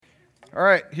All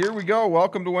right, here we go.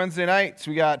 Welcome to Wednesday nights.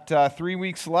 We got 3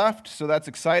 weeks left, so that's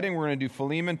exciting. We're going to do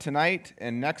Philemon tonight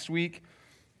and next week.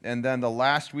 And then the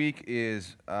last week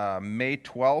is May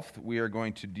 12th. We are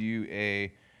going to do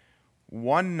a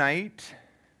one-night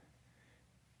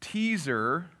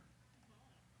teaser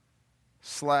 /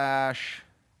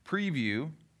 preview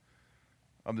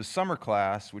of the summer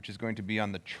class, which is going to be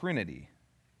on the Trinity.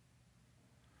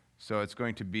 So it's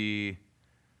going to be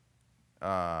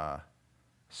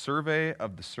survey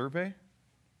of the survey.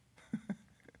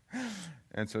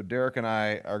 And so Derek and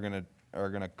I are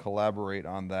going to collaborate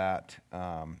on that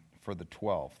for the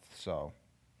 12th. So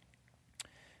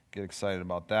get excited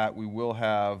about that. We will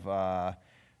have a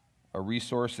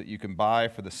resource that you can buy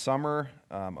for the summer,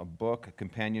 a book, a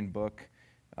companion book,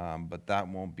 but that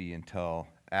won't be until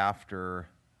after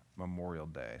Memorial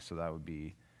Day. So that would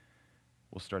be,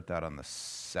 we'll start that on the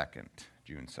 2nd,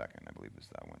 June 2nd, I believe is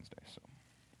that Wednesday. So.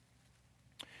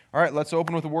 All right, let's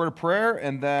open with a word of prayer,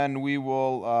 and then we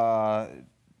will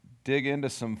dig into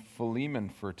some Philemon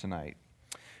for tonight.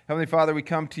 Heavenly Father, we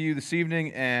come to you this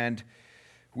evening, and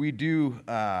we do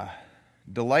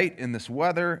delight in this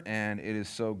weather, and it is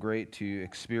so great to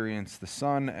experience the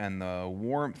sun and the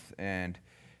warmth, and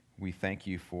we thank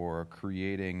you for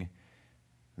creating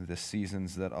the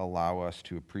seasons that allow us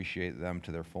to appreciate them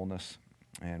to their fullness,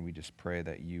 and we just pray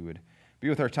that you would be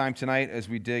with our time tonight as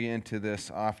we dig into this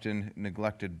often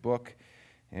neglected book,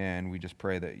 and we just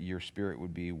pray that your Spirit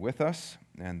would be with us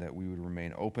and that we would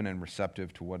remain open and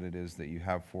receptive to what it is that you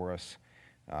have for us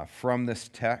from this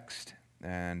text.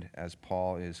 And as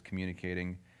Paul is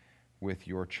communicating with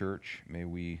your church, may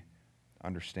we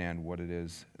understand what it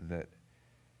is that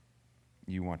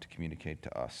you want to communicate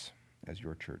to us as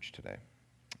your church today.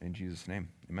 In Jesus' name,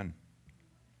 amen.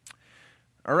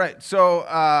 All right,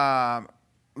 so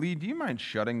Lee, do you mind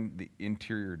shutting the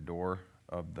interior door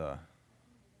of the...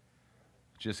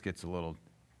 Just gets a little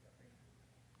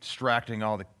distracting,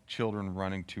 all the children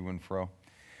running to and fro.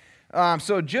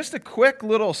 So just a quick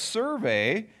little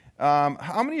survey.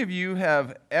 How many of you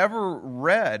have ever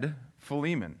read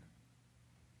Philemon?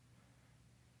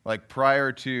 Like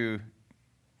prior to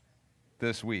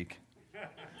this week?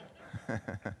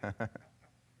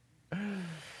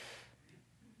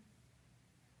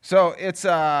 So it's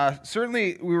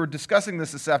certainly, we were discussing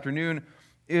this afternoon,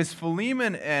 is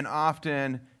Philemon an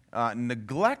often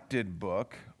neglected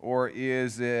book, or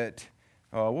is it,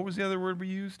 what was the other word we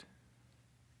used?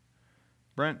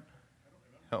 Brent,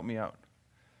 help me out.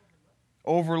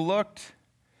 Overlooked,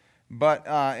 but,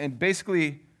 and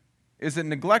basically, is it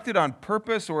neglected on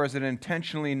purpose, or is it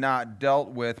intentionally not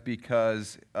dealt with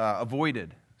because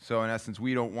avoided? So in essence,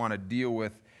 we don't want to deal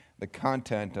with the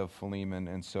content of Philemon,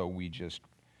 and so we just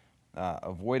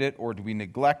avoid it, or do we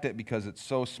neglect it because it's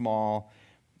so small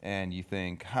and you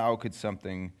think, how could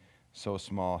something so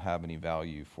small have any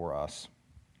value for us?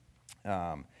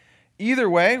 Either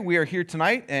way, we are here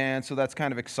tonight, and so that's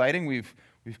kind of exciting. We've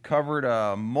covered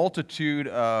a multitude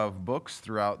of books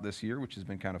throughout this year, which has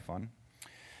been kind of fun.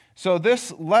 So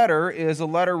this letter is a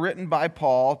letter written by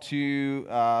Paul to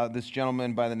this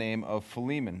gentleman by the name of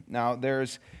Philemon. Now,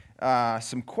 there's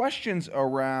some questions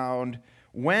around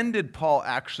when did Paul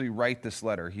actually write this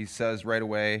letter. He says right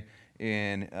away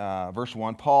in verse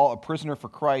 1, Paul, a prisoner for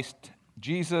Christ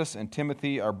Jesus, and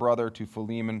Timothy, our brother, to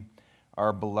Philemon,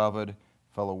 our beloved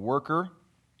fellow worker,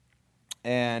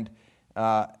 and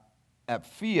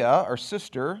Apphia, our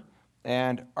sister,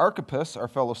 and Archippus, our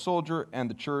fellow soldier, and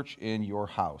the church in your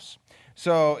house.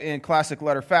 So in classic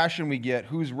letter fashion, we get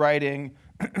who's writing,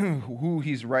 who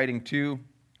he's writing to,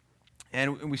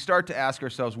 and we start to ask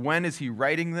ourselves, when is he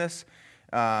writing this?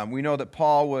 We know that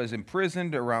Paul was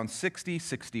imprisoned around 60,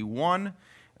 61,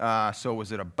 so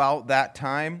was it about that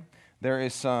time? There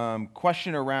is some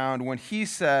question around when he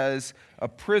says a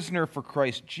prisoner for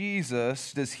Christ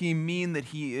Jesus, does he mean that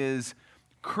he is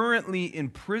currently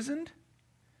imprisoned?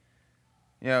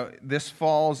 You know, this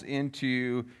falls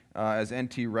into, as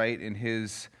N.T. Wright in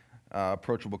his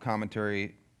approachable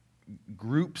commentary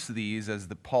groups these as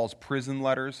Paul's prison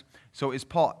letters. So is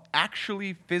Paul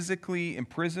actually physically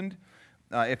imprisoned?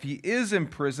 If he is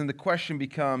imprisoned, the question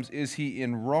becomes, is he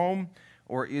in Rome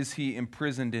or is he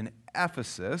imprisoned in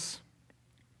Ephesus?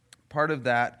 Part of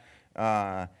that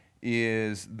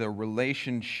is the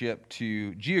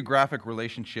geographic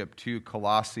relationship to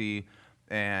Colossae,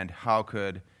 and how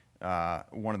could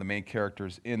one of the main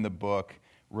characters in the book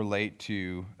relate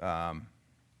to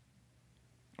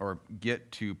or get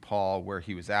to Paul where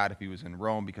he was at if he was in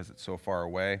Rome because it's so far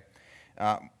away.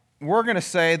 We're going to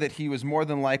say that he was more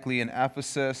than likely in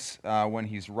Ephesus when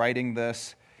he's writing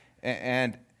this,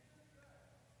 and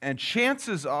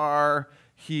chances are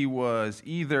he was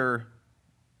either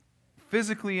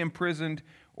physically imprisoned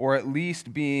or at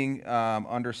least being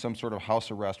under some sort of house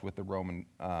arrest with the Roman,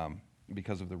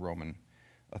 because of the Roman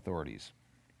authorities.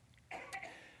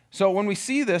 So when we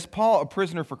see this, Paul, a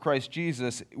prisoner for Christ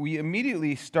Jesus, we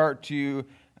immediately start to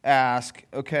ask,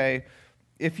 okay,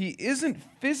 if he isn't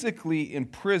physically in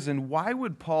prison, why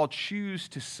would Paul choose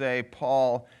to say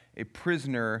Paul, a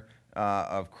prisoner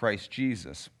of Christ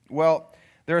Jesus? Well,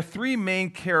 there are three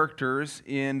main characters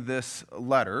in this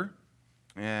letter,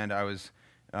 and I was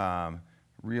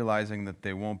realizing that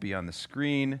they won't be on the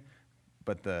screen,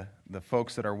 but the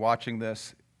folks that are watching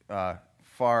this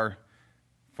far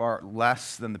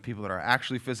less than the people that are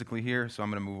actually physically here, so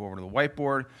I'm going to move over to the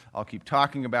whiteboard. I'll keep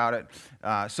talking about it.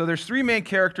 So there's three main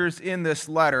characters in this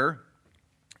letter,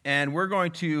 and we're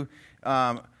going to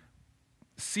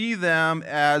see them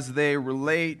as they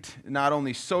relate not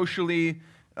only socially,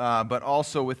 but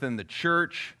also within the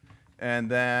church,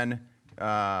 and then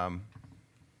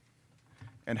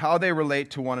and how they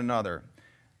relate to one another.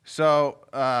 So,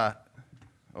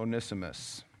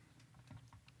 Onesimus.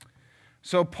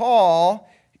 So Paul,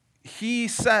 he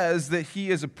says that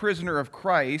he is a prisoner of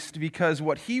Christ because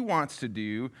what he wants to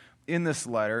do in this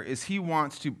letter is he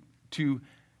wants to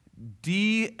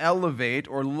de-elevate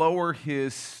or lower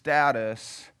his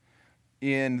status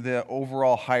in the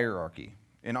overall hierarchy.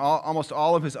 In almost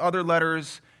all of his other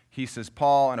letters, he says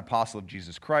Paul, an apostle of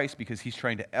Jesus Christ, because he's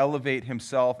trying to elevate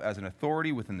himself as an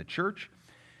authority within the church.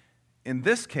 In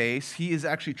this case, he is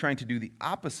actually trying to do the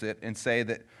opposite and say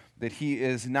that he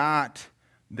is not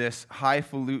this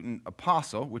highfalutin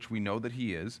apostle, which we know that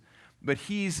he is, but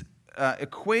he's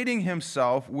equating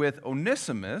himself with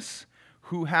Onesimus,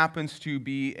 who happens to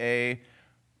be a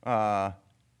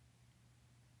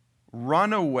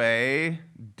runaway,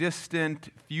 distant,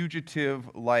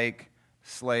 fugitive-like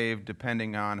slave,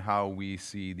 depending on how we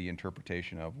see the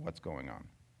interpretation of what's going on.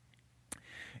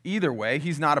 Either way,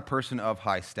 he's not a person of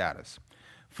high status.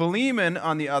 Philemon,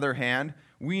 on the other hand,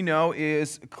 we know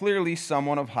is clearly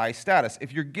someone of high status.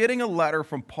 If you're getting a letter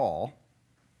from Paul,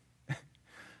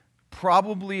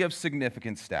 probably of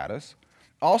significant status.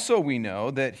 Also, we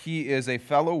know that he is a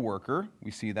fellow worker.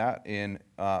 We see that in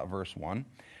verse 1.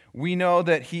 We know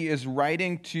that he is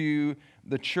writing to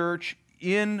the church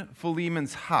in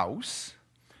Philemon's house.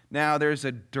 Now, there's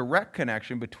a direct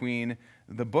connection between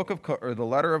the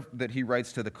letter that he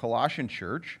writes to the Colossian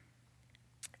church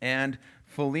and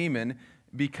Philemon,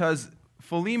 because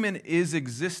Philemon is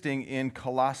existing in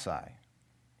Colossae.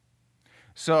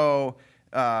 So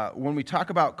when we talk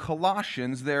about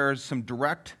Colossians, there's some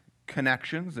direct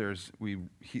connections. We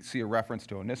see a reference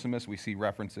to Onesimus. We see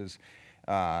references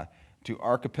to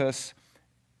Archippus.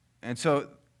 And so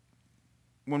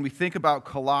when we think about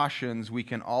Colossians, we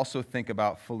can also think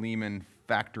about Philemon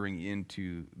factoring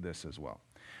into this as well.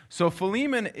 So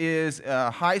Philemon is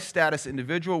a high-status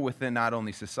individual within not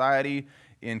only society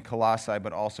in Colossae,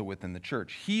 but also within the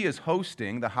church. He is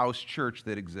hosting the house church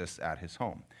that exists at his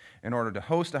home. In order to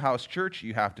host a house church,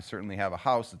 you have to certainly have a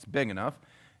house that's big enough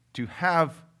to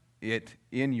have it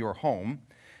in your home.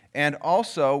 And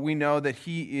also, we know that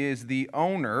he is the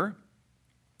owner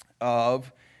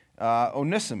of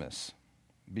Onesimus,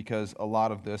 because a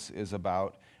lot of this is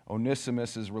about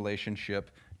Onesimus'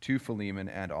 relationship to Philemon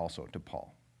and also to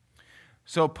Paul.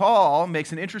 So Paul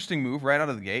makes an interesting move right out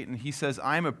of the gate, and he says,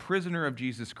 I'm a prisoner of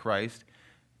Jesus Christ,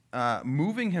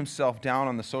 moving himself down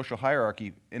on the social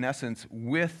hierarchy, in essence,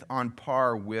 on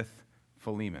par with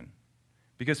Philemon.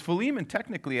 Because Philemon,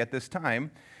 technically at this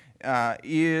time,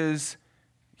 is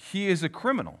a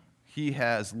criminal. He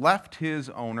has left his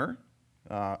owner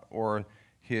or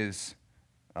his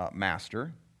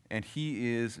master, and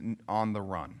he is on the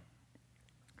run.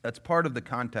 That's part of the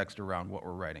context around what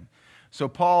we're writing. So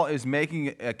Paul is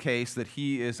making a case that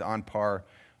he is on par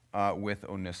with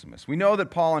Onesimus. We know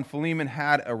that Paul and Philemon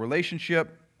had a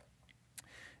relationship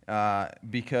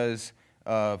because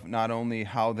of not only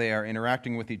how they are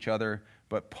interacting with each other,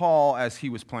 but Paul, as he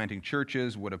was planting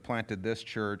churches, would have planted this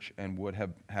church and would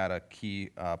have had a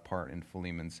key part in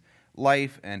Philemon's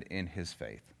life and in his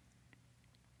faith.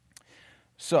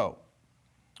 So,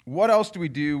 what else do we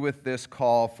do with this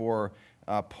call for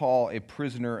Paul, a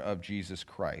prisoner of Jesus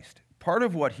Christ? Part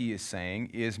of what he is saying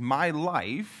is my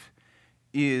life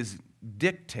is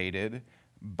dictated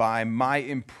by my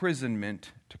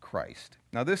imprisonment to Christ.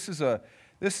 Now, this is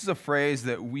a phrase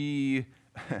that we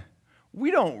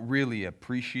don't really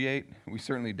appreciate. We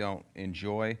certainly don't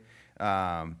enjoy.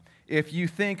 If you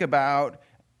think about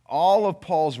all of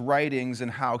Paul's writings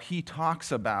and how he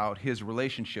talks about his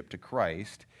relationship to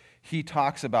Christ, he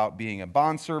talks about being a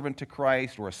bondservant to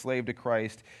Christ or a slave to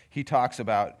Christ. He talks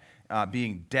about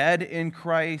being dead in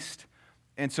Christ.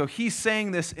 And so he's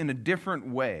saying this in a different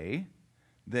way,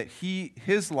 that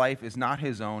his life is not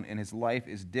his own, and his life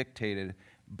is dictated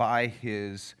by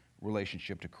his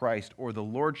relationship to Christ or the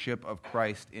lordship of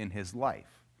Christ in his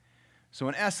life. So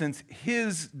in essence,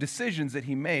 his decisions that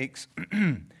he makes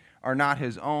are not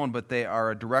his own, but they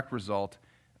are a direct result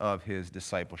of his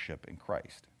discipleship in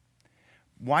Christ.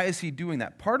 Why is he doing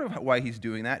that? Part of why he's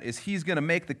doing that is he's going to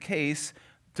make the case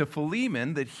to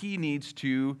Philemon that he needs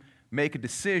to make a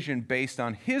decision based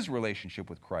on his relationship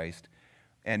with Christ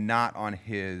and not on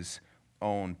his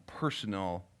own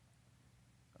personal,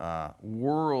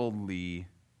 worldly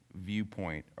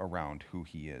viewpoint around who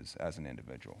he is as an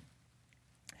individual.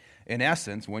 In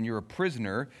essence, when you're a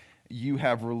prisoner, you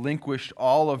have relinquished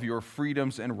all of your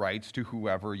freedoms and rights to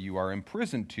whoever you are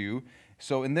imprisoned to.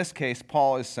 So in this case,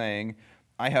 Paul is saying,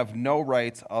 I have no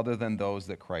rights other than those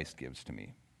that Christ gives to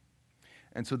me.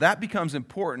 And so that becomes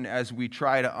important as we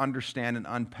try to understand and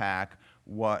unpack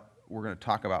what we're going to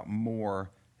talk about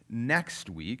more next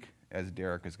week, as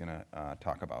Derek is going to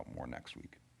talk about more next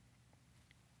week.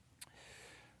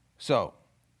 So,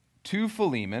 to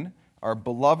Philemon, our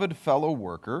beloved fellow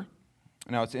worker.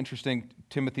 Now, it's interesting,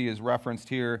 Timothy is referenced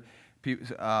here.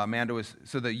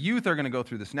 So the youth are going to go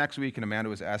through this next week, and Amanda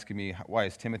was asking me, why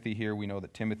is Timothy here? We know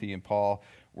that Timothy and Paul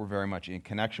were very much in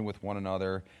connection with one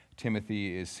another.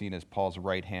 Timothy is seen as Paul's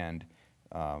right-hand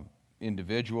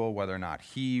individual. Whether or not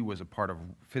he was a part of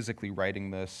physically writing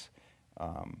this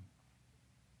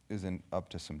isn't up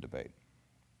to some debate.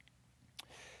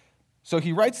 So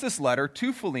he writes this letter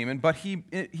to Philemon, but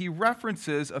he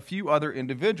references a few other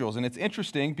individuals. And it's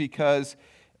interesting because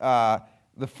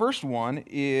the first one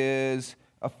is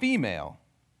a female,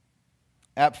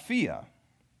 Apphia.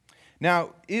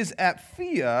 Now, is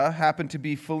Apphia happen to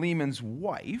be Philemon's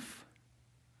wife,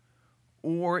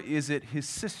 or is it his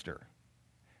sister?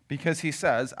 Because he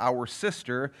says, our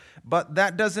sister, but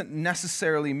that doesn't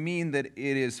necessarily mean that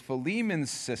it is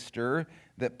Philemon's sister,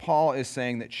 that Paul is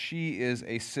saying that she is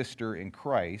a sister in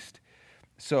Christ.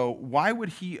 So why would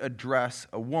he address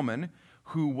a woman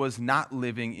who was not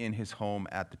living in his home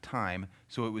at the time?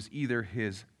 So it was either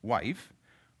his wife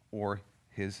or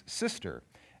his sister.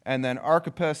 And then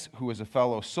Archippus, who is a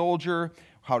fellow soldier,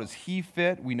 how does he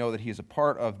fit? We know that he is a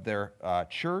part of their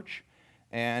church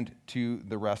and to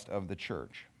the rest of the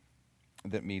church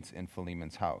that meets in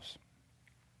Philemon's house.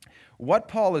 What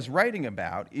Paul is writing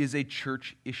about is a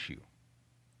church issue.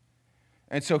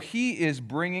 And so he is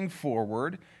bringing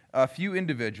forward a few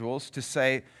individuals to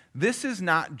say, this is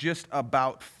not just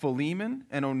about Philemon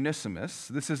and Onesimus.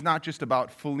 This is not just about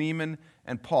Philemon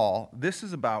and Paul. This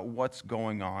is about what's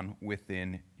going on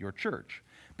within your church.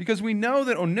 Because we know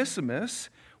that Onesimus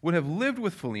would have lived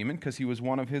with Philemon because he was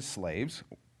one of his slaves,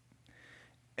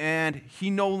 and he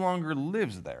no longer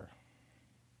lives there.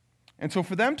 And so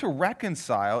for them to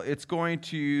reconcile, it's going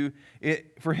to,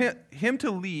 for him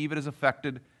to leave, it has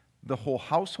affected the whole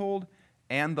household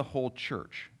and the whole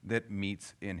church that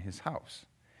meets in his house.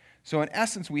 So in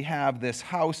essence, we have this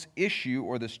house issue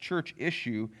or this church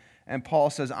issue, and Paul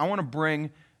says, I want to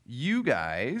bring you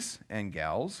guys and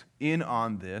gals in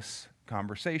on this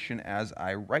conversation as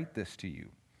I write this to you.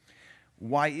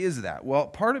 Why is that? Well,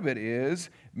 part of it is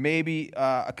maybe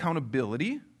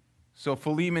accountability. So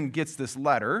Philemon gets this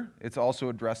letter. It's also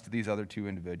addressed to these other two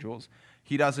individuals.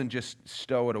 He doesn't just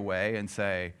stow it away and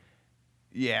say,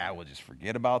 yeah, we'll just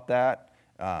forget about that.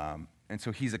 And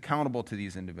so he's accountable to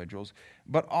these individuals.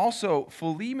 But also,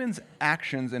 Philemon's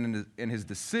actions and his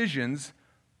decisions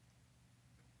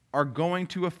are going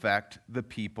to affect the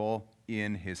people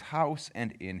in his house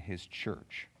and in his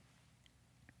church.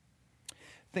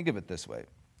 Think of it this way.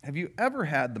 Have you ever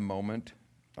had the moment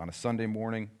on a Sunday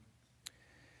morning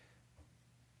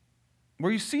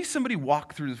where you see somebody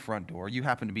walk through the front door? You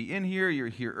happen to be in here, you're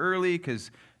here early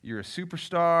because you're a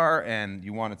superstar and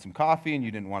you wanted some coffee and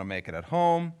you didn't want to make it at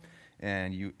home.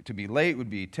 And to be late would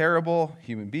be terrible.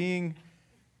 Human being,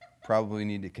 probably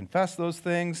need to confess those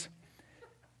things,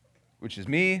 which is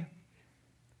me.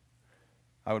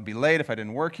 I would be late if I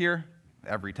didn't work here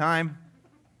every time.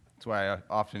 That's why I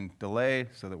often delay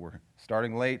so that we're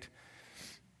starting late.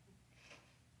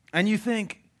 And you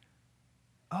think,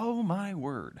 oh my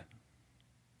word,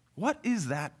 what is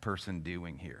that person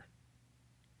doing here?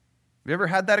 Have you ever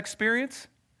had that experience?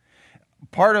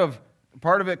 Part of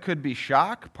it could be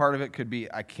shock. Part of it could be,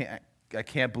 I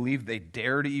can't believe they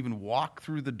dare to even walk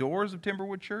through the doors of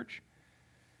Timberwood Church.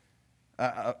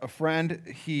 A friend,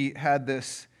 he had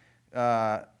this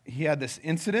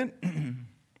incident.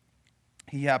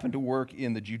 He happened to work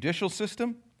in the judicial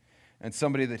system, and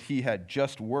somebody that he had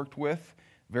just worked with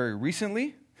very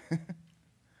recently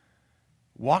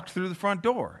walked through the front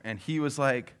door, and he was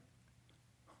like,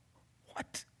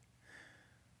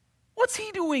 what's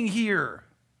he doing here?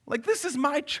 Like, this is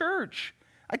my church.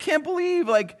 I can't believe,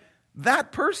 like,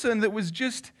 that person that was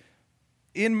just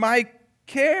in my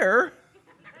care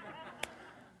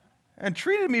and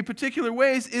treated me particular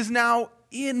ways is now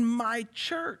in my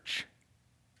church.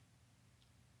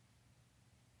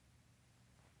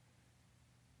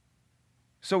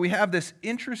 So we have this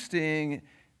interesting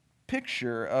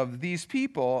picture of these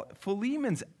people.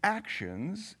 Philemon's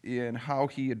actions in how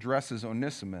he addresses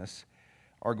Onesimus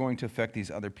are going to affect these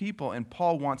other people, and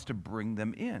Paul wants to bring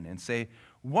them in and say,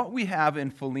 what we have in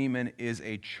Philemon is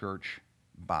a church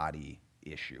body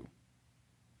issue.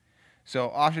 So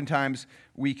oftentimes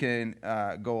we can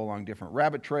go along different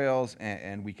rabbit trails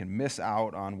and we can miss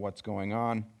out on what's going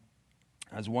on.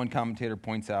 As one commentator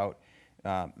points out,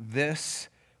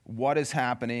 what is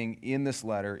happening in this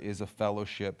letter is a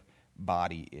fellowship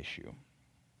body issue.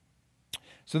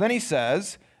 So then he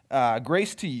says,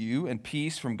 grace to you and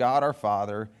peace from God our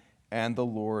Father and the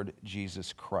Lord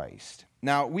Jesus Christ.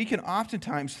 Now, we can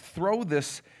oftentimes throw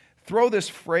this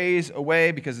phrase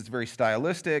away because it's very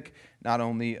stylistic, not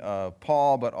only of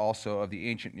Paul, but also of the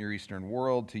ancient Near Eastern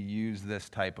world to use this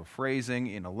type of phrasing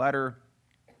in a letter.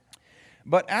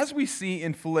 But as we see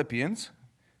in Philippians,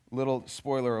 little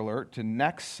spoiler alert to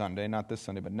next Sunday, not this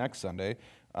Sunday, but next Sunday,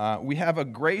 we have a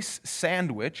grace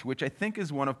sandwich, which I think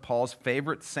is one of Paul's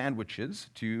favorite sandwiches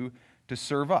to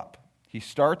serve up. He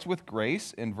starts with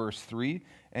grace in verse 3,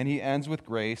 and he ends with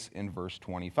grace in verse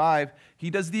 25. He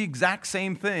does the exact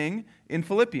same thing in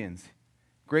Philippians.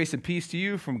 Grace and peace to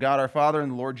you from God our Father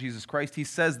and the Lord Jesus Christ. He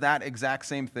says that exact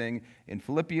same thing in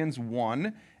Philippians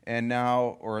 1, and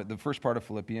now, or the first part of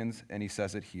Philippians, and he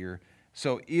says it here.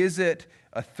 So is it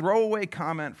a throwaway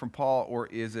comment from Paul, or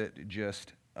is it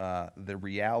just the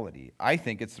reality? I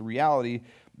think it's the reality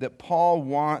that Paul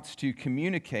wants to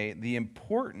communicate the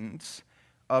importance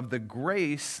of the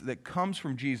grace that comes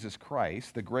from Jesus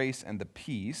Christ, the grace and the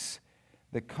peace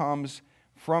that comes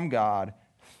from God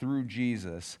through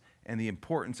Jesus, and the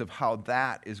importance of how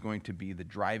that is going to be the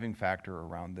driving factor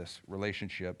around this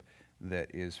relationship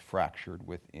that is fractured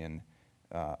within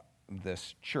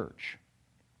this church.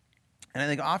 And I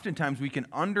think oftentimes we can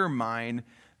undermine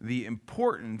the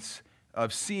importance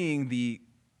of seeing the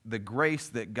grace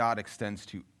that God extends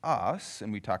to us,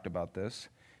 and we talked about this,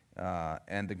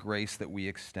 and the grace that we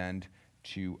extend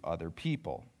to other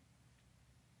people.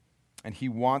 And he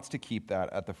wants to keep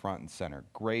that at the front and center.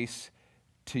 Grace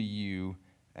to you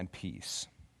and peace.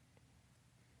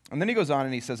 And then he goes on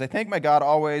and he says, I thank my God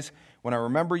always when I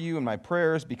remember you in my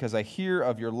prayers, because I hear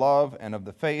of your love and of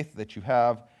the faith that you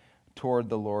have toward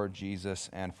the Lord Jesus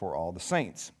and for all the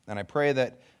saints. And I pray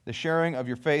that the sharing of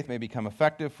your faith may become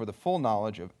effective for the full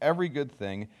knowledge of every good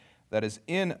thing that is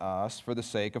in us for the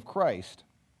sake of Christ.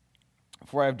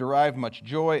 For I have derived much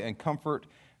joy and comfort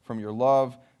from your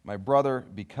love, my brother,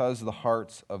 because the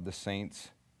hearts of the saints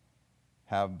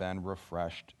have been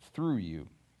refreshed through you.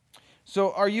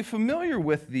 So are you familiar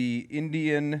with the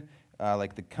Indian,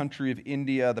 like the country of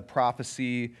India, the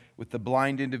prophecy with the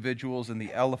blind individuals and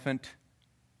the elephant?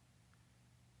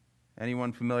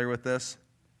 Anyone familiar with this?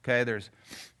 Okay, there's,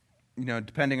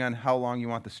 depending on how long you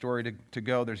want the story to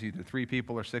go, there's either 3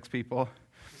 people or 6 people.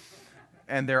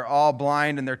 And they're all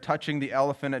blind, and they're touching the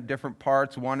elephant at different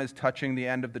parts. One is touching the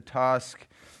end of the tusk.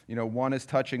 One is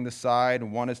touching the side,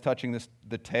 and one is touching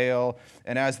the tail.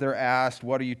 And as they're asked,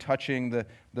 what are you touching? The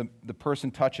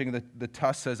person touching the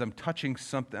tusk says, I'm touching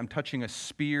something. I'm touching a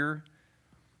spear.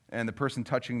 And the person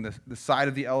touching the side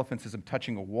of the elephant says, I'm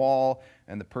touching a wall.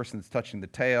 And the person that's touching the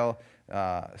tail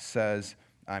says,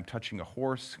 I'm touching a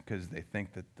horse, because they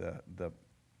think that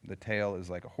the tail is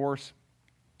like a horse.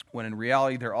 When in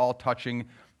reality, they're all touching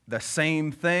the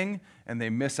same thing, and they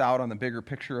miss out on the bigger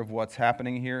picture of what's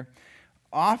happening here.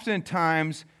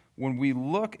 Oftentimes, when we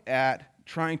look at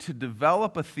trying to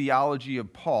develop a theology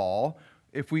of Paul,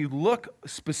 if we look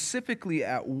specifically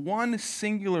at one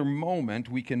singular moment,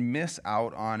 we can miss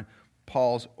out on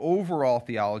Paul's overall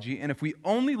theology. And if we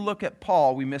only look at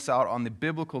Paul, we miss out on the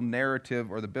biblical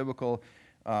narrative or the biblical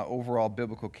overall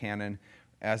biblical canon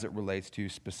as it relates to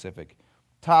specific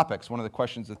topics. One of the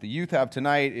questions that the youth have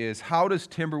tonight is, how does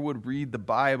Timberwood read the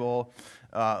Bible,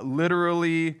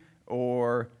 literally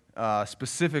or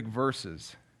specific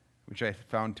verses? Which I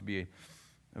found to be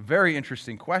a very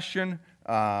interesting question.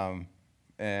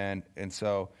 And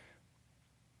so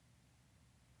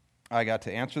I got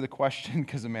to answer the question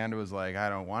because Amanda was like, I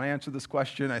don't want to answer this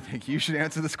question. I think you should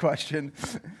answer this question.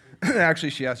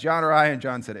 Actually, she asked John or I, and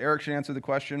John said Eric should answer the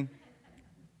question.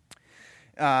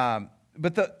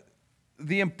 But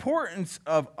the importance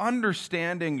of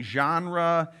understanding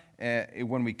genre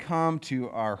when we come to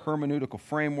our hermeneutical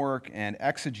framework and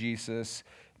exegesis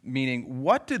meaning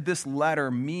what did this letter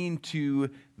mean to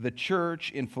the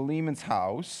church in Philemon's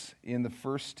house in the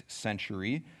first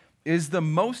century, is the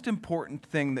most important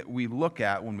thing that we look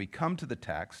at when we come to the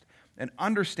text, and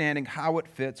understanding how it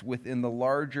fits within the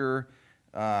larger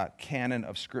canon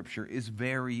of Scripture is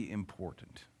very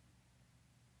important.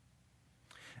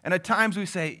 And at times we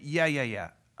say, yeah,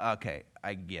 okay,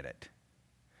 I get it.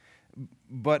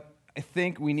 But I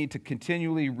think we need to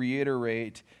continually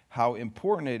reiterate how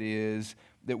important it is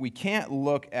that we can't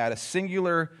look at a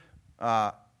singular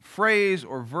phrase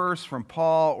or verse from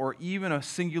Paul, or even a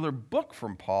singular book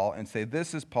from Paul, and say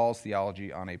this is Paul's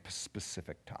theology on a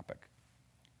specific topic.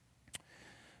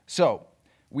 So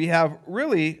we have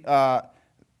really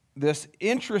this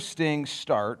interesting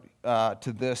start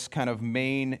to this kind of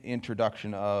main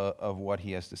introduction of what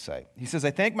he has to say. He says,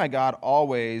 I thank my God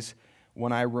always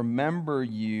when I remember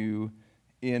you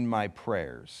in my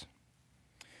prayers.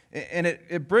 And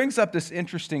it brings up this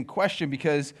interesting question,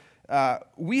 because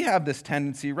we have this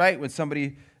tendency, right, when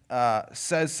somebody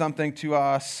says something to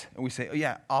us and we say, oh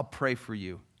yeah, I'll pray for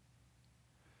you.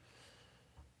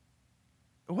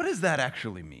 What does that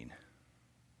actually mean?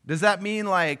 Does that mean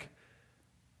like,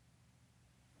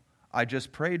 I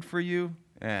just prayed for you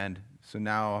and so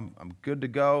now I'm good to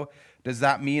go? Does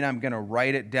that mean I'm going to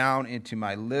write it down into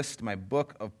my list, my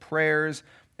book of prayers,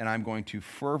 and I'm going to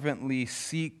fervently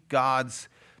seek God's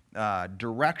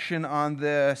direction on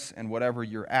this, and whatever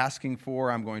you're asking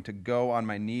for, I'm going to go on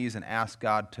my knees and ask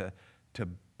God to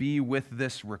be with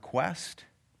this request?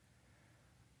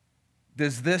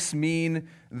 Does this mean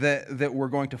that we're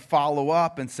going to follow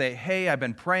up and say, hey, I've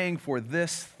been praying for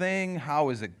this thing, how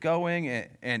is it going?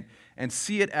 And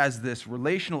see it as this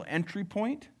relational entry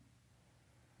point?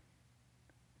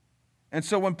 And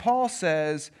so when Paul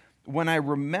says, when I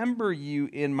remember you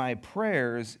in my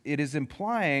prayers, it is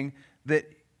implying that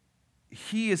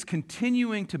he is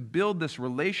continuing to build this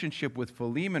relationship with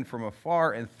Philemon from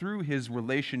afar and through his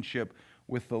relationship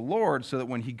with the Lord, so that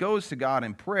when he goes to God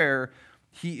in prayer,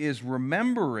 he is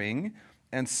remembering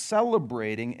and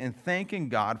celebrating and thanking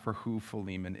God for who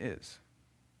Philemon is.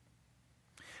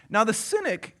 Now, the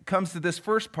cynic comes to this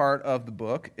first part of the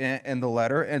book and the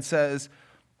letter and says,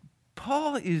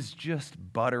 Paul is just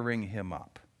buttering him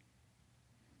up.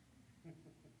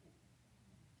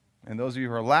 And those of you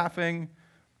who are laughing,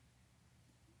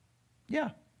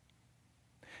 yeah.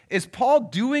 Is Paul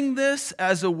doing this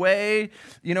as a way,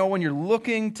 when you're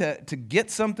looking to get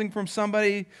something from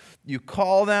somebody, you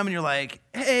call them and you're like,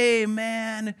 hey,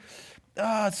 man,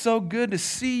 it's so good to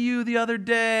see you the other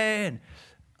day. And,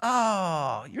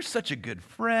 you're such a good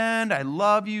friend. I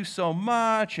love you so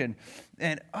much. And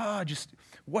just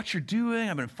what you're doing.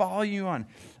 I've been following you on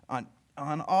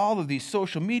all of these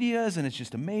social medias, and it's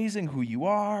just amazing who you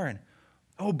are. And,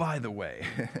 oh, by the way,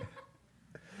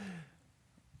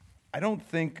 I don't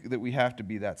think that we have to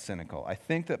be that cynical. I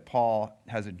think that Paul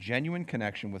has a genuine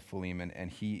connection with Philemon, and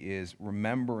he is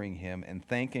remembering him and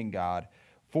thanking God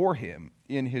for him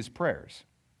in his prayers.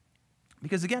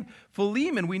 Because again,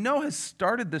 Philemon, we know, has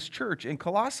started this church in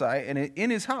Colossae and in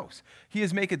his house. He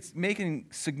is making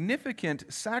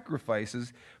significant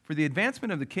sacrifices for the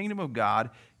advancement of the kingdom of God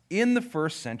in the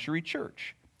first century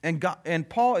church. And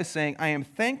Paul is saying, I am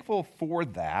thankful for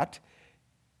that,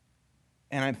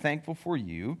 and I'm thankful for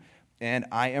you, and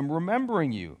I am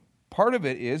remembering you. Part of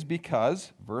it is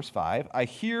because, verse 5, I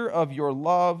hear of your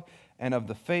love and of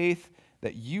the faith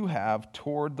that you have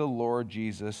toward the Lord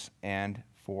Jesus and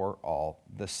for all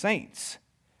the saints.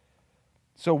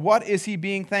 So what is he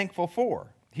being thankful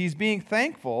for? He's being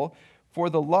thankful for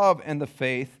the love and the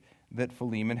faith that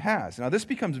Philemon has. Now this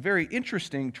becomes very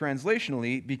interesting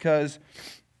translationally, because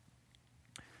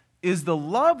is the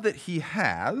love that he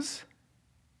has,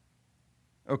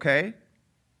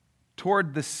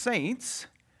 toward the saints,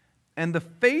 and the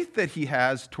faith that he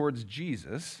has towards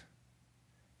Jesus,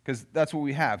 because that's what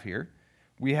we have here.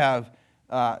 We have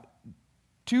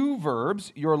two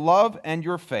verbs, your love and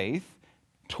your faith,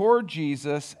 toward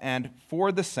Jesus and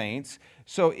for the saints.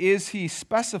 So is he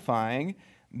specifying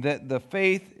that the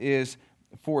faith is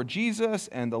for Jesus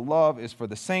and the love is for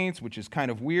the saints, which is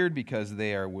kind of weird because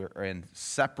they're in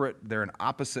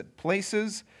opposite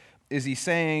places? Is he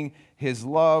saying his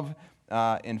love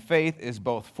and faith is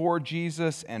both for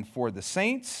Jesus and for the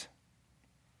saints?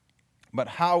 But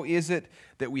how is it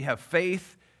that we have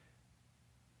faith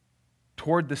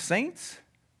toward the saints,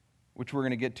 which we're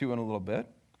going to get to in a little bit?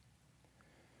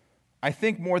 I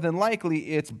think more than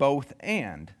likely it's both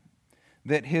and.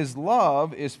 That his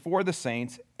love is for the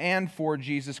saints and for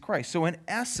Jesus Christ. So in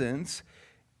essence,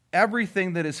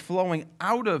 everything that is flowing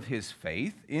out of his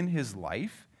faith in his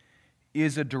life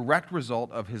is a direct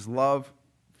result of his love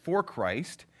for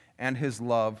Christ and his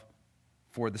love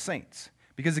for the saints.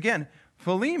 Because again,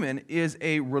 Philemon is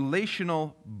a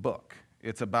relational book.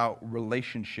 It's about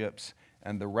relationships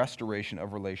and the restoration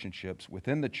of relationships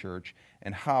within the church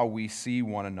and how we see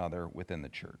one another within the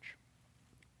church.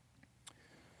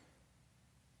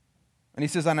 And he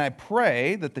says, and I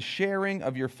pray that the sharing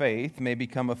of your faith may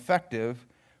become effective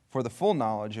for the full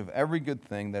knowledge of every good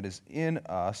thing that is in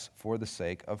us for the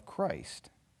sake of Christ.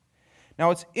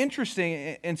 Now, it's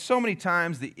interesting, and so many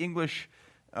times the English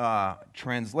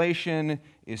translation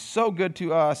is so good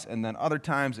to us, and then other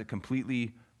times it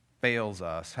completely fails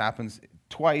us. Happens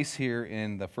twice here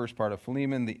in the first part of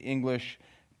Philemon. The English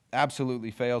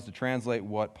absolutely fails to translate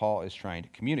what Paul is trying to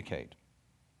communicate.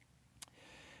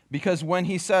 Because when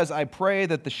he says, I pray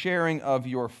that the sharing of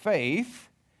your faith,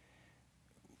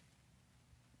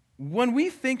 when we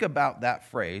think about that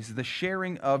phrase, the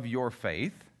sharing of your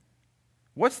faith,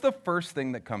 what's the first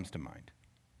thing that comes to mind?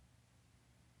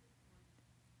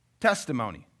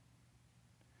 Testimony.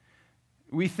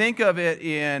 We think of it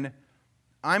in,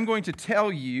 I'm going to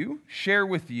tell you, share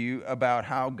with you about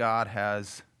how God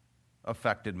has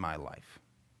affected my life.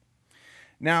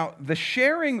 Now, the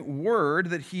sharing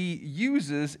word that he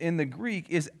uses in the Greek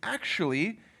is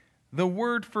actually the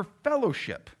word for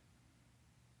fellowship.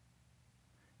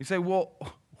 You say, well,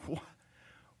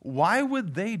 why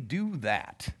would they do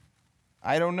that?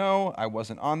 I don't know. I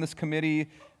wasn't on this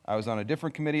committee. I was on a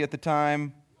different committee at the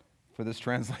time for this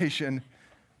translation.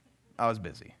 I was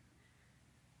busy.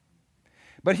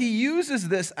 But he uses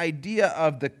this idea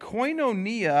of the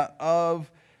koinonia of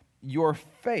your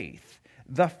faith,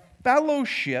 the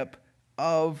fellowship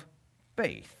of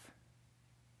faith.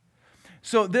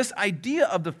 So this idea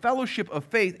of the fellowship of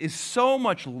faith is so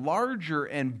much larger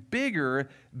and bigger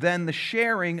than the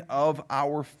sharing of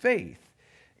our faith.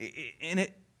 And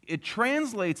it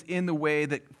translates in the way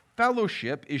that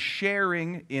fellowship is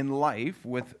sharing in life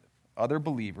with other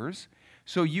believers.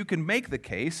 So you can make the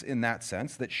case in that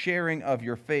sense that sharing of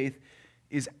your faith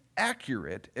is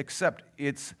accurate, except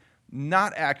it's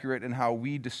not accurate in how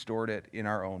we distort it in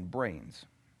our own brains.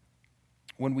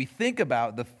 When we think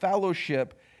about the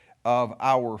fellowship of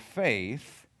our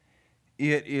faith,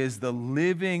 it is the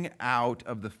living out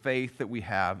of the faith that we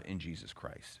have in Jesus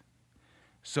Christ.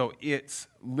 So it's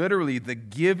literally the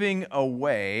giving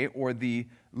away or the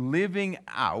living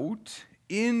out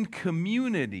in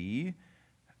community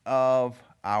of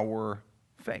our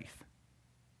faith.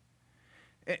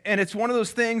 And it's one of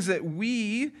those things that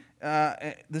we,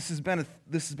 this has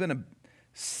been a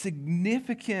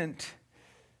significant,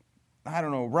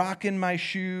 rock in my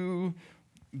shoe,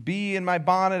 bee in my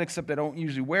bonnet, except I don't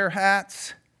usually wear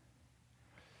hats.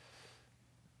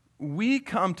 We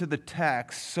come to the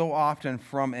text so often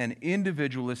from an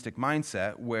individualistic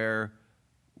mindset where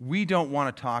we don't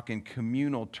want to talk in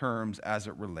communal terms as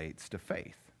it relates to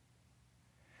faith.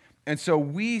 And so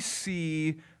we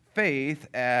see faith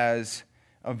as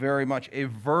very much a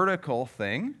vertical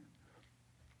thing.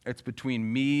 It's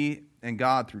between me and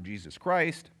God through Jesus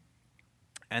Christ.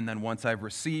 And then once I've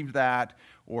received that,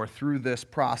 or through this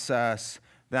process,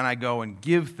 then I go and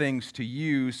give things to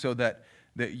you so that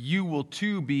you will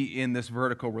too be in this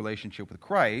vertical relationship with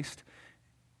Christ.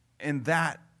 And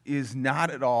that is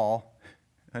not at all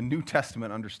a New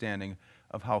Testament understanding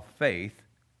of how faith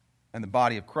and the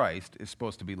body of Christ is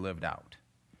supposed to be lived out.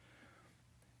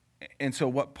 And so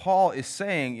what Paul is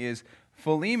saying is,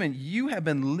 Philemon, you have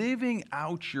been living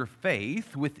out your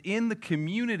faith within the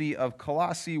community of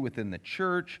Colossae, within the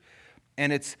church,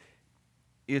 and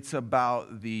it's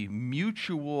about the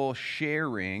mutual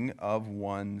sharing of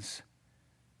one's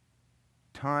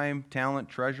time, talent,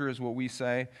 treasure is what we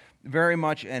say, very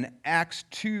much an Acts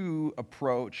 2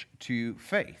 approach to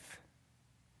faith.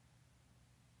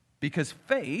 Because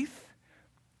faith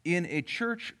in a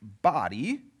church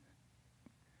body,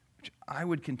 which I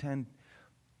would contend,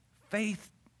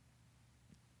 faith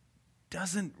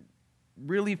doesn't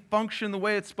really function the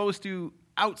way it's supposed to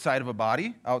outside of a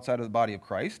body, outside of the body of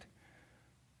Christ.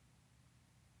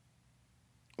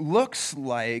 Looks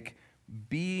like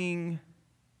being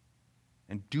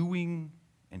and doing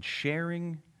and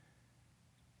sharing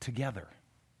together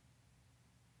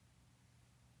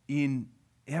in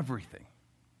everything.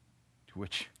 To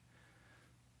which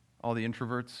all the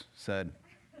introverts said,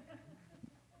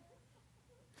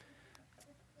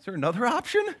 is there another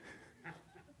option?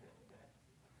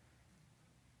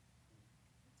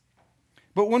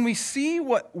 But when we see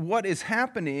what is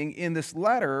happening in this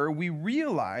letter, we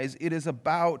realize it is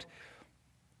about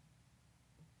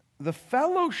the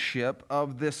fellowship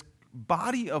of this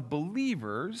body of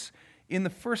believers in the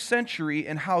first century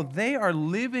and how they are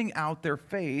living out their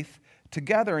faith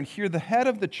together. And here the head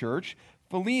of the church,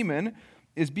 Philemon,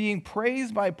 is being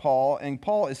praised by Paul, and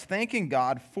Paul is thanking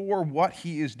God for what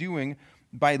he is doing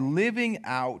by living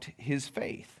out his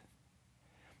faith.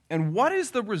 And what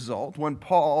is the result when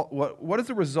what is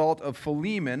the result of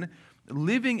Philemon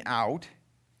living out,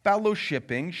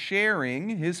 fellowshipping,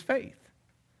 sharing his faith?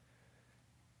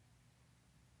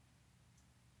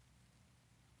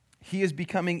 He is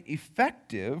becoming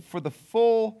effective for the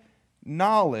full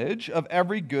knowledge of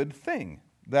every good thing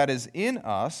that is in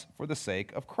us for the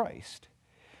sake of Christ.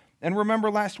 And remember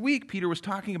last week, Peter was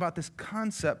talking about this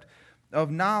concept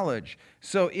of knowledge.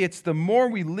 So it's the more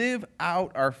we live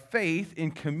out our faith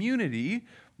in community,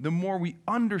 the more we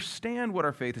understand what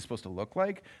our faith is supposed to look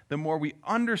like, the more we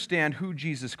understand who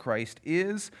Jesus Christ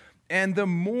is, and the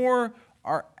more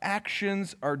our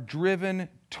actions are driven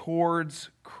towards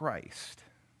Christ.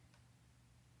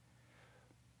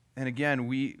 And again,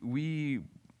 we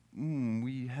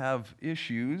have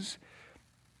issues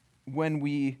when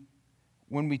we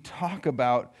talk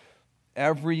about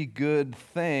every good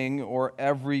thing or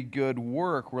every good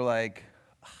work. We're like,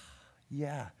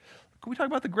 yeah. Can we talk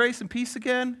about the grace and peace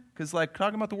again? Because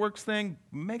talking about the works thing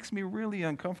makes me really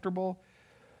uncomfortable.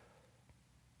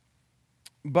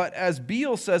 But as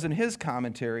Beale says in his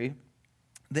commentary,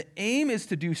 the aim is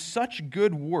to do such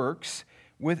good works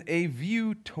with a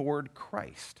view toward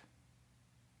Christ.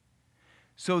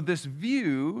 So this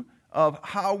view of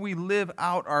how we live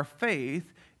out our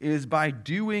faith is by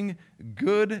doing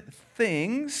good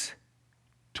things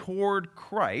toward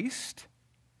Christ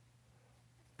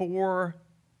for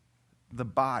the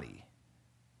body.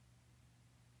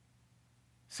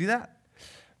 See that?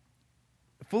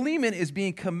 Philemon is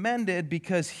being commended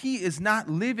because he is not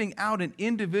living out an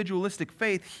individualistic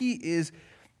faith. He is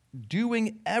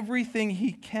doing everything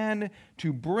he can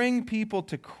to bring people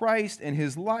to Christ, and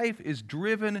his life is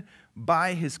driven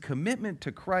by his commitment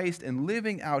to Christ and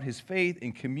living out his faith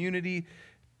in community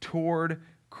toward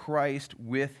Christ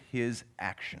with his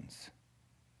actions.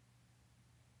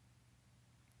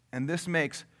 And this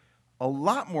makes a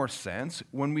lot more sense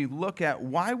when we look at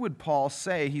why would Paul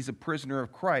say he's a prisoner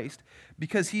of Christ,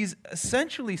 because he's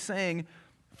essentially saying,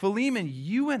 Philemon,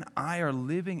 you and I are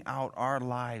living out our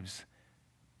lives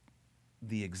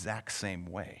the exact same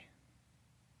way.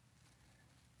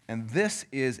 And this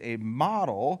is a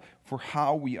model for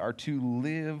how we are to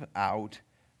live out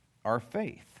our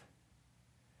faith.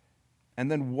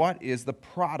 And then what is the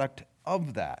product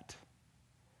of that?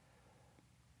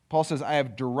 Paul says, I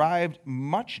have derived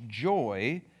much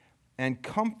joy and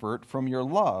comfort from your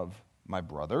love, my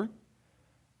brother,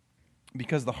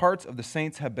 because the hearts of the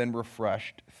saints have been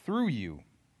refreshed through you.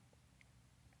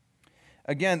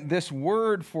 Again, this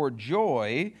word for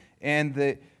joy and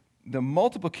the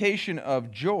multiplication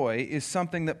of joy is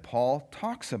something that Paul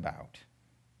talks about.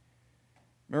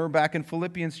 Remember back in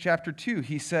Philippians chapter 2,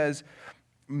 he says,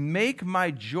 make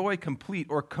my joy complete,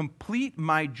 or complete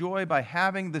my joy by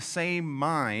having the same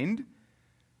mind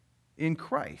in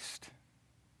Christ.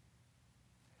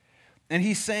 And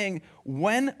he's saying,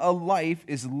 when a life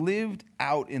is lived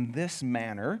out in this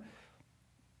manner,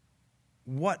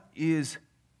 what is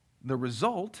the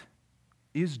result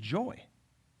is joy.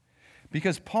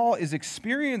 Because Paul is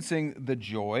experiencing the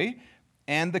joy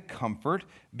and the comfort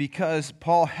because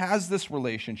Paul has this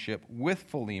relationship with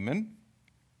Philemon.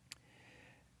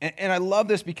 And I love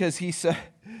this because he said,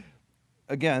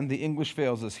 again, the English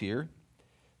fails us here.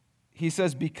 He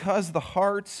says, because the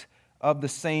hearts of the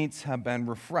saints have been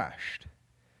refreshed.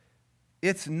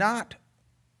 It's not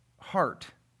heart.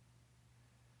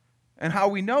 And how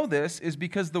we know this is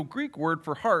because the Greek word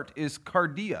for heart is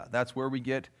cardia. That's where we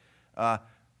get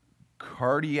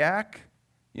cardiac,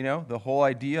 the whole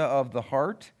idea of the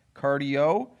heart,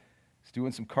 cardio. I was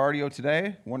doing some cardio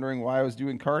today, wondering why I was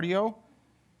doing cardio.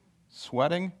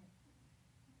 Sweating.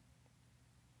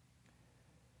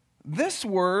 This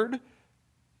word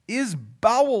is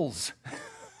bowels.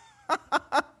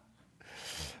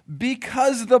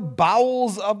 Because the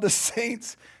bowels of the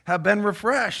saints have been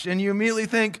refreshed. And you immediately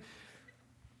think,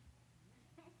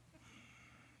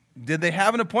 did they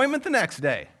have an appointment the next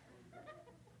day?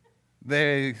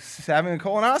 They having a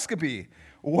colonoscopy.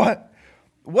 What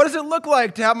does it look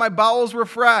like to have my bowels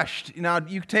refreshed? Now,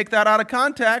 you take that out of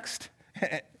context,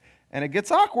 and it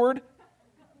gets awkward.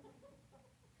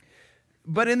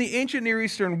 But in the ancient Near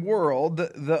Eastern world,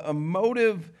 the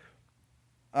emotive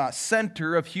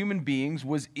center of human beings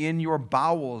was in your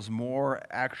bowels, more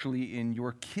actually in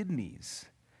your kidneys.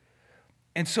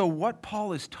 And so what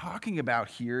Paul is talking about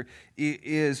here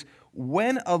is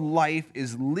when a life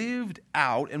is lived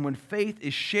out and when faith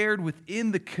is shared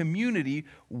within the community,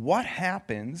 what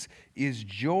happens is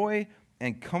joy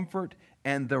and comfort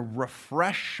and the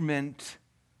refreshment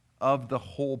of the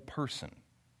whole person.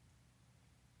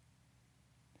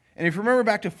 And if you remember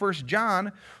back to 1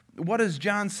 John, what does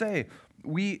John say?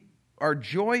 Our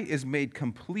joy is made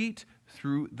complete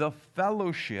through the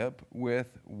fellowship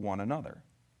with one another.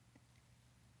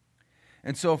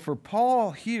 And so for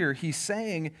Paul here, he's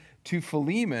saying to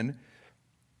Philemon,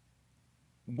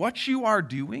 what you are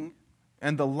doing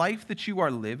and the life that you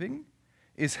are living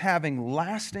is having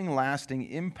lasting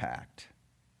impact,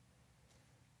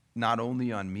 not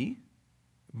only on me,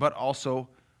 but also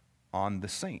on the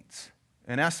saints.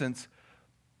 In essence,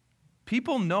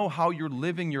 people know how you're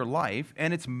living your life,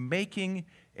 and it's making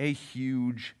a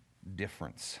huge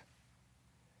difference.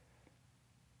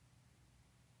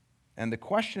 And the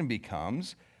question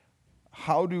becomes,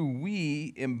 how do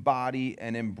we embody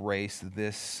and embrace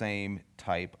this same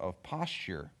type of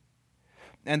posture?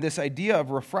 And this idea of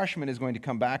refreshment is going to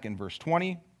come back in verse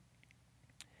 20.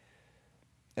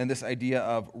 And this idea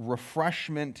of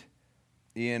refreshment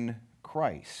in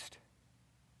Christ.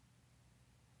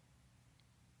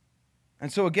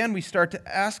 And so again, we start to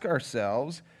ask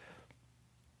ourselves,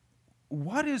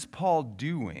 what is Paul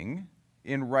doing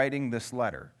in writing this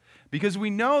letter? Because we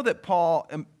know that Paul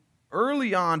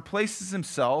early on places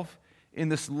himself in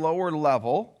this lower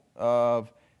level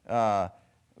of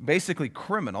basically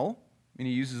criminal. And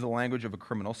he uses the language of a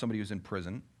criminal, somebody who's in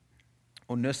prison.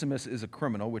 Onesimus is a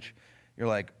criminal, which you're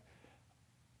like,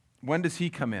 when does he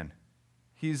come in?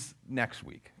 He's next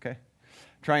week, okay?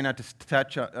 Trying not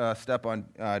to step on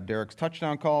Derek's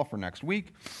touchdown call for next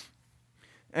week.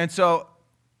 And so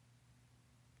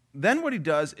then what he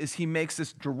does is he makes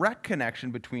this direct connection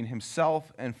between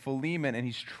himself and Philemon, and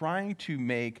he's trying to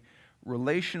make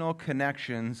relational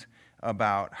connections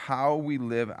about how we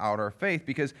live out our faith,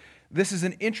 because this is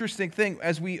an interesting thing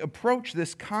as we approach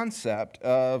this concept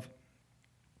of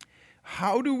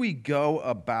how do we go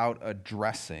about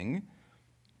addressing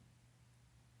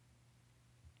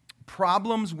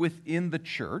problems within the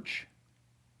church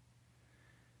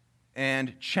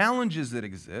and challenges that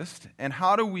exist, and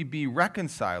how do we be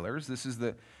reconcilers? This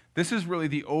is really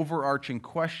the overarching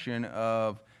question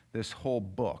of this whole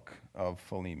book of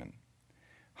Philemon.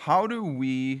 How do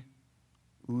we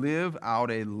live out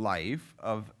a life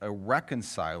of a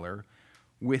reconciler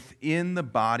within the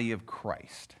body of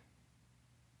Christ?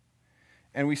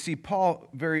 And we see Paul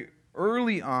very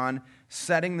early on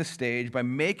setting the stage by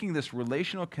making this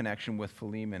relational connection with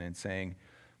Philemon and saying,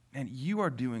 man, you are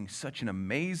doing such an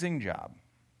amazing job.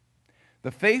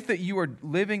 The faith that you are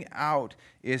living out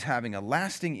is having a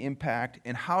lasting impact,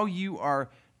 and how you are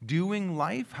doing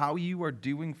life, how you are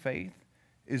doing faith,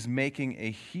 is making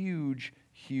a huge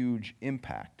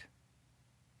impact.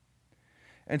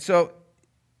 And so,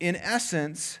 in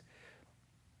essence,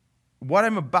 what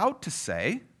I'm about to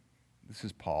say, this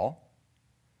is Paul,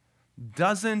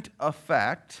 doesn't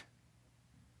affect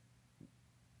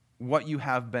what you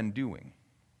have been doing.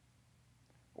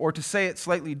 Or to say it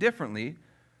slightly differently,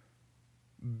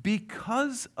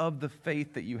 because of the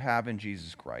faith that you have in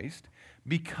Jesus Christ,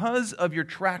 because of your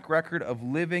track record of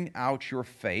living out your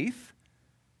faith,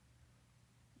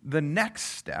 the next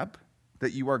step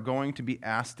that you are going to be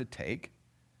asked to take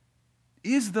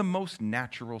is the most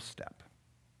natural step.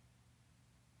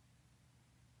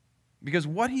 Because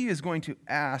what he is going to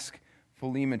ask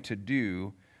Philemon to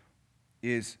do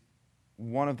is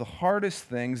one of the hardest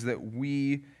things that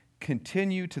we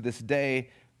continue to this day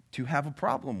to have a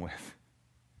problem with,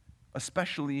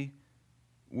 especially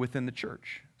within the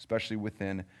church, especially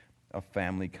within a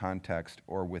family context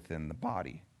or within the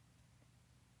body.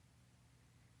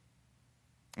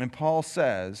 And Paul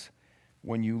says,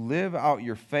 when you live out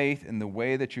your faith in the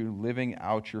way that you're living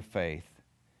out your faith,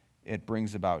 it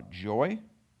brings about joy,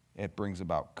 it brings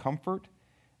about comfort,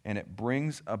 and it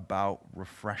brings about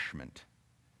refreshment.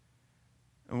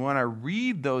 And when I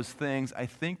read those things, I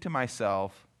think to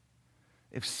myself,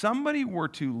 if somebody were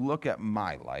to look at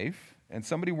my life, and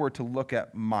somebody were to look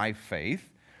at my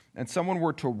faith, and someone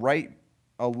were to write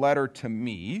a letter to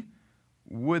me,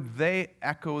 would they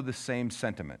echo the same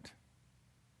sentiment?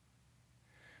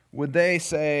 Would they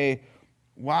say,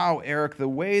 wow, Eric, the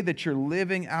way that you're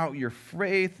living out your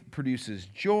faith produces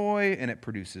joy, and it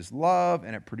produces love,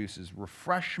 and it produces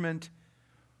refreshment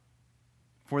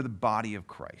for the body of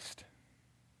Christ?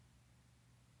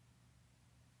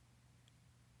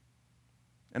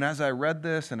 And as I read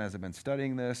this, and as I've been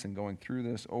studying this and going through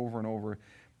this over and over,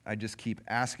 I just keep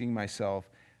asking myself,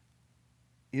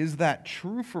 is that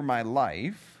true for my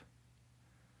life?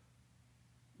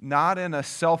 Not in a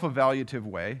self-evaluative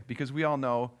way, because we all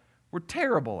know we're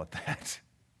terrible at that.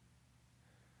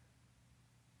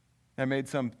 I made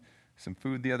some some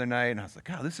food the other night, and I was like,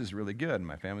 oh, this is really good. And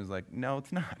my family's like, no,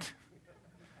 it's not.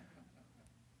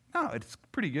 No, it's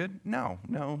pretty good. No,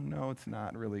 it's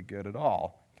not really good at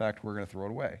all. In fact, we're going to throw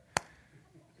it away.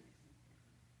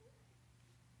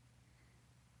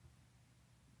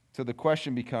 So the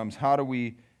question becomes, how do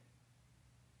we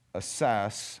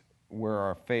assess where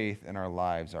our faith and our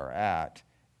lives are at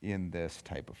in this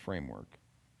type of framework?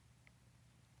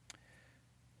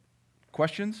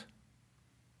 Questions?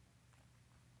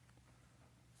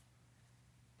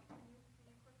 Can you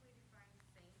quickly define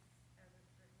saints as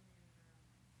it's written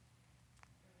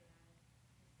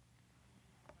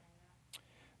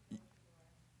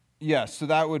in Yes, so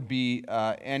that would be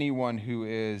anyone who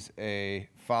is a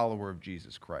follower of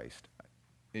Jesus Christ,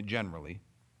 generally.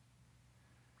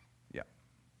 Yeah.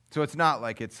 So it's not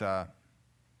like it's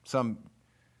some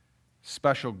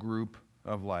special group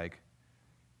of like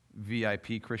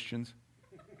VIP Christians.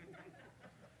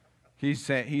 He's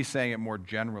saying it more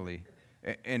generally.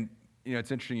 And you know,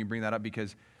 it's interesting you bring that up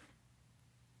because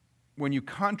when you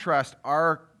contrast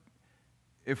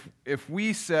if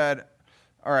we said,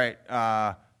 all right,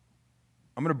 I'm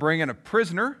going to bring in a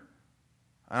prisoner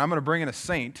and I'm going to bring in a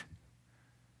saint,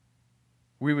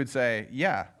 we would say,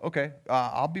 yeah, okay,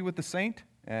 I'll be with the saint,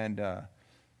 and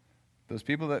those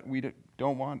people that we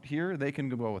don't want here, they can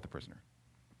go with the prisoner.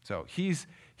 So he's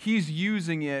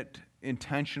using it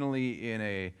intentionally in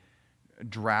a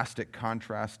drastic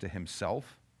contrast to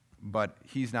himself, but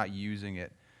he's not using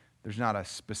it. There's not a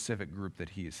specific group that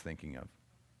he is thinking of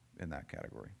in that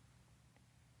category.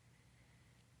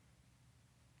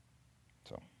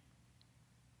 So,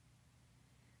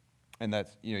 and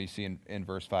that's, you know, you see in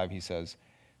verse 5, he says,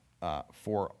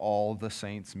 for all the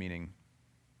saints, meaning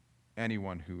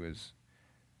anyone who is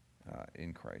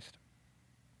in Christ.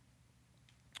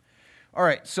 All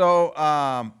right,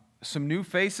 so some new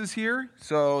faces here.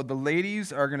 So the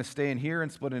ladies are going to stay in here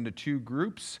and split into two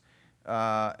groups,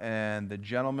 and the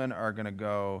gentlemen are going to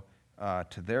go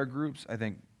to their groups. I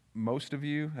think most of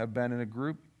you have been in a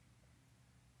group.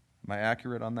 Am I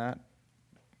accurate on that?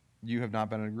 You have not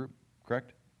been in a group,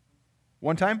 correct?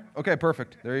 One time? Okay,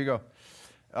 perfect. There you go.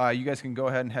 You guys can go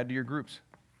ahead and head to your groups,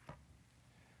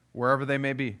 wherever they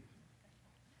may be.